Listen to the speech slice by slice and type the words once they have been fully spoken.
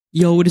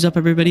Yo, what is up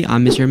everybody?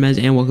 I'm Mr.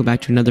 Mez and welcome back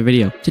to another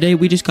video. Today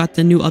we just got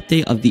the new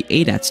update of the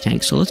ADATS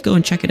tank, so let's go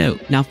and check it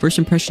out. Now, first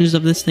impressions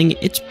of this thing,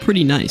 it's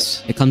pretty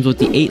nice. It comes with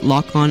the 8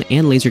 lock-on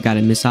and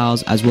laser-guided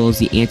missiles, as well as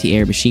the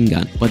anti-air machine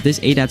gun. But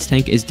this ADATS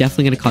tank is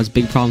definitely going to cause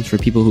big problems for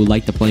people who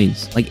like the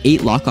planes. Like,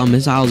 8 lock-on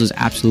missiles is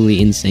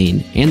absolutely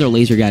insane, and they're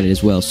laser-guided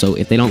as well, so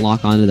if they don't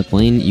lock onto the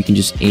plane, you can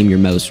just aim your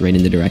mouse right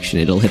in the direction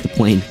it'll hit the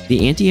plane.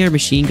 The anti-air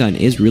machine gun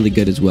is really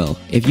good as well.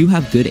 If you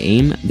have good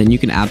aim, then you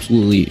can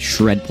absolutely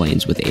shred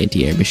planes with the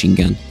anti-air machine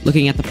gun.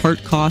 Looking at the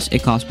part cost,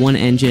 it costs 1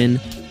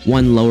 engine,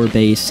 1 lower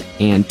base,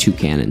 and 2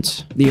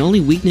 cannons. The only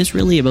weakness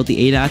really about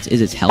the ADATS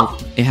is its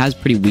health. It has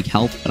pretty weak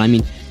health, but I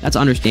mean, that's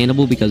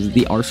understandable because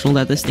the arsenal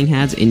that this thing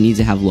has, it needs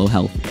to have low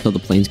health so the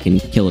planes can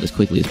kill it as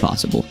quickly as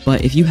possible.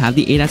 But if you have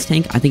the ADATS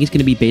tank, I think it's going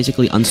to be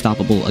basically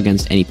unstoppable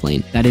against any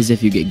plane. That is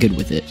if you get good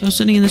with it. So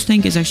sitting in this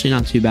tank is actually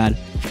not too bad.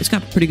 It's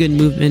got pretty good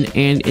movement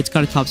and it's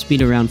got a top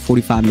speed around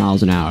 45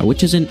 miles an hour,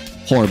 which isn't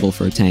horrible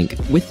for a tank.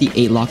 With the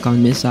 8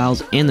 lock-on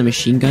missiles and the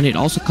machine gun, it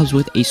also comes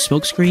with a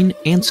smoke screen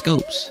and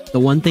scopes.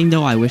 The one thing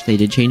though I wish they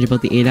did change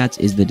about the ADATS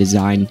is the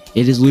design.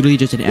 It is literally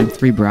just an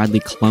M3 Bradley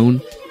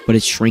clone, but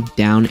it's shrink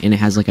down and it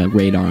has like a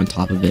radar on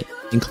top of it.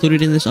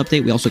 Included in this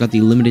update, we also got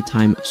the limited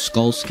time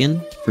skull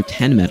skin for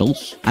 10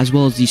 medals, as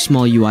well as the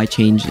small UI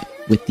change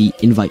with the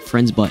invite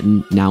friends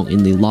button now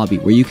in the lobby,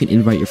 where you can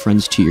invite your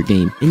friends to your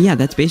game. And yeah,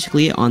 that's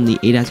basically it on the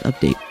ADATS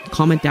update.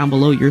 Comment down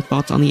below your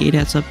thoughts on the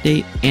ADATS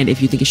update and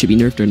if you think it should be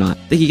nerfed or not.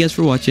 Thank you guys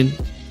for watching.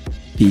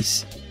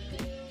 Peace.